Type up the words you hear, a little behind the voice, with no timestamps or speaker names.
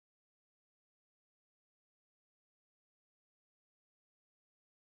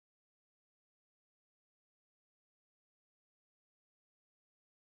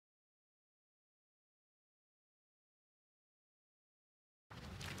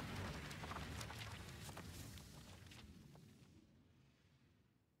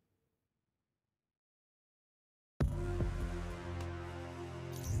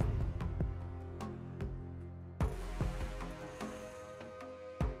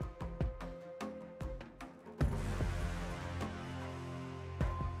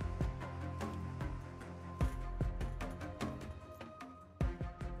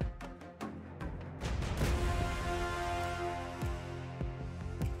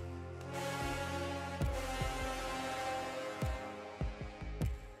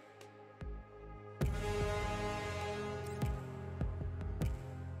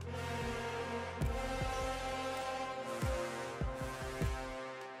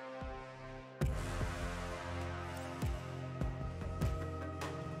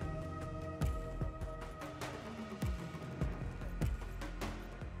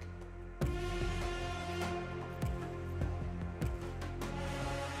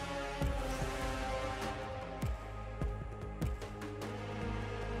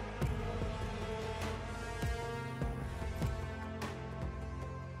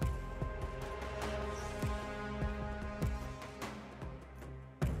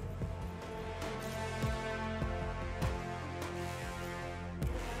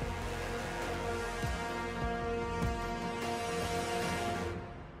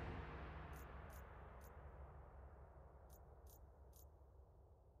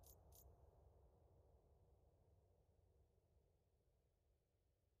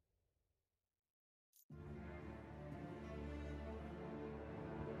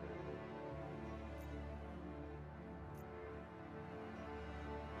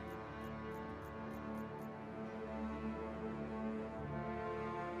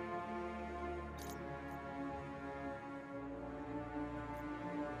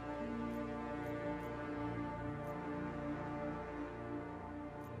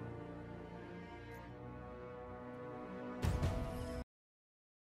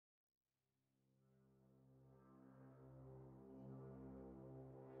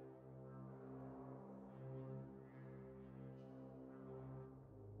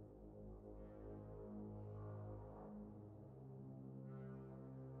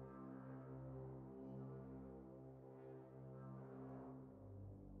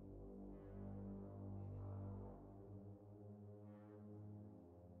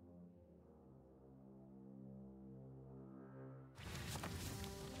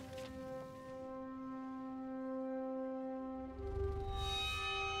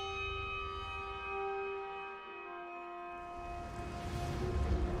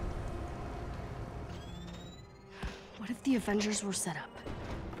What if the Avengers were set up?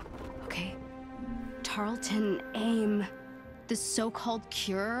 Okay, Tarleton, AIM, this so-called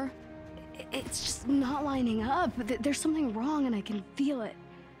cure, it's just not lining up. There's something wrong and I can feel it.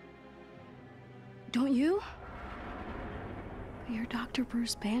 Don't you? You're Dr.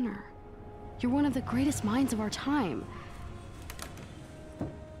 Bruce Banner. You're one of the greatest minds of our time.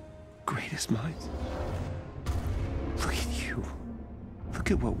 Greatest minds? Look at you.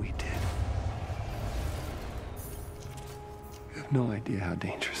 Look at what we did. You have no idea how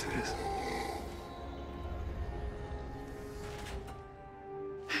dangerous it is.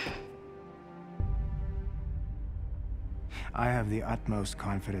 I have the utmost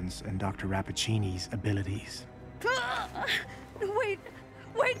confidence in Dr. Rappaccini's abilities.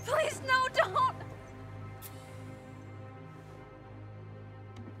 Wait, please, no, don't!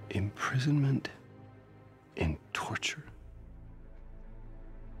 Imprisonment and torture.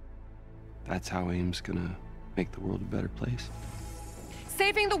 That's how AIM's gonna make the world a better place.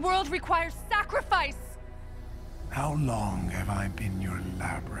 Saving the world requires sacrifice! How long have I been your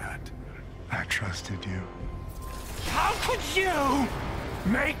lab rat? I trusted you. How could you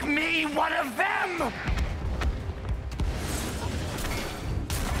make me one of them?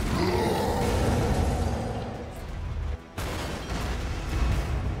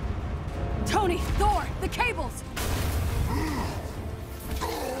 Tony, Thor, the cables!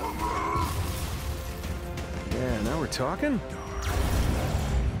 Yeah, now we're talking?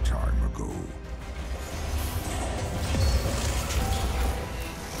 Time ago.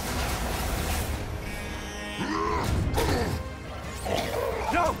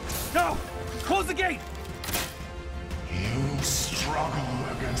 No! No! Close the gate! You struggle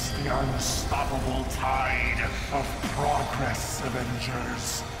against the unstoppable tide of progress,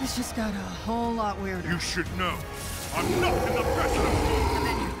 Avengers. This just got a whole lot weirder. You should know. I'm not in the pressure.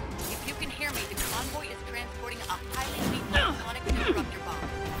 Avengers, if you can hear me, the convoy is transporting a highly lethal sonic disruptor bomb.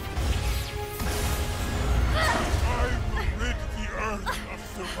 I will rid the Earth of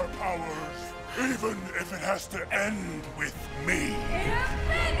superpowers, even if it has to end with me.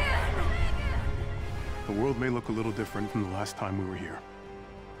 The world may look a little different from the last time we were here.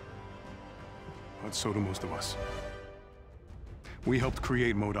 But so do most of us. We helped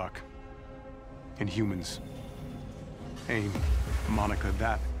create MODOK. And humans. AIM, Monica,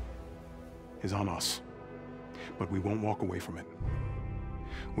 that is on us. But we won't walk away from it.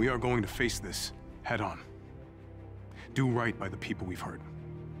 We are going to face this head on. Do right by the people we've hurt.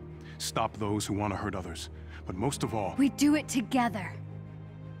 Stop those who want to hurt others. But most of all, We do it together.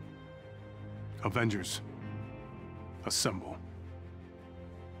 Avengers, assemble.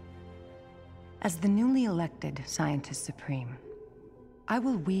 As the newly elected Scientist Supreme, I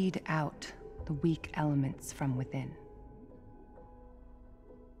will weed out the weak elements from within.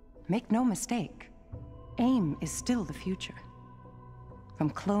 Make no mistake, AIM is still the future. From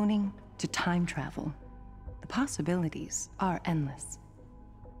cloning to time travel, the possibilities are endless.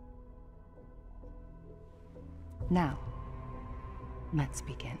 Now, let's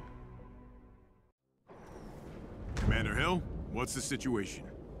begin. Commander Hill, what's the situation?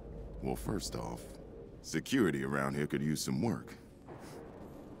 Well, first off, security around here could use some work.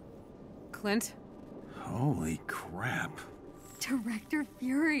 Clint? Holy crap. Director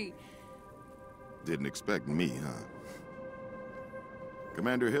Fury. Didn't expect me, huh?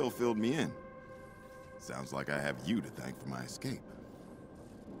 Commander Hill filled me in. Sounds like I have you to thank for my escape.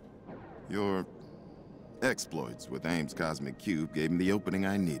 Your exploits with AIM's Cosmic Cube gave me the opening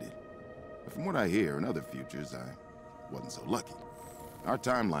I needed. But from what I hear in other futures, I wasn't so lucky. Our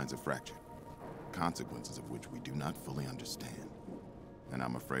timelines are fractured, consequences of which we do not fully understand. And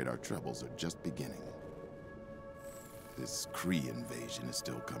I'm afraid our troubles are just beginning. This Kree invasion is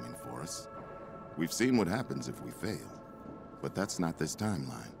still coming for us. We've seen what happens if we fail. But that's not this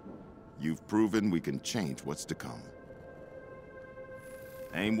timeline. You've proven we can change what's to come.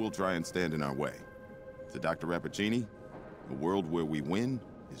 AIM will try and stand in our way. To Dr. Rappaccini, a world where we win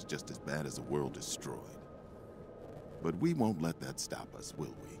is just as bad as a world destroyed. But we won't let that stop us,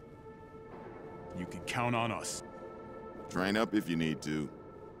 will we? You can count on us. Train up if you need to,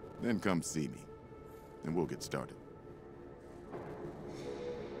 then come see me, and we'll get started.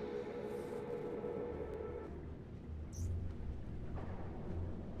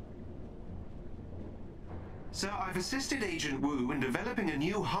 So I've assisted Agent Wu in developing a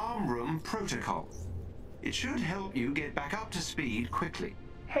new harm room protocol. It should help you get back up to speed quickly.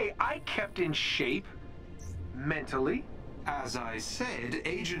 Hey, I kept in shape. Mentally. As I said,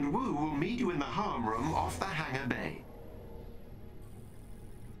 Agent Wu will meet you in the harm room off the hangar bay.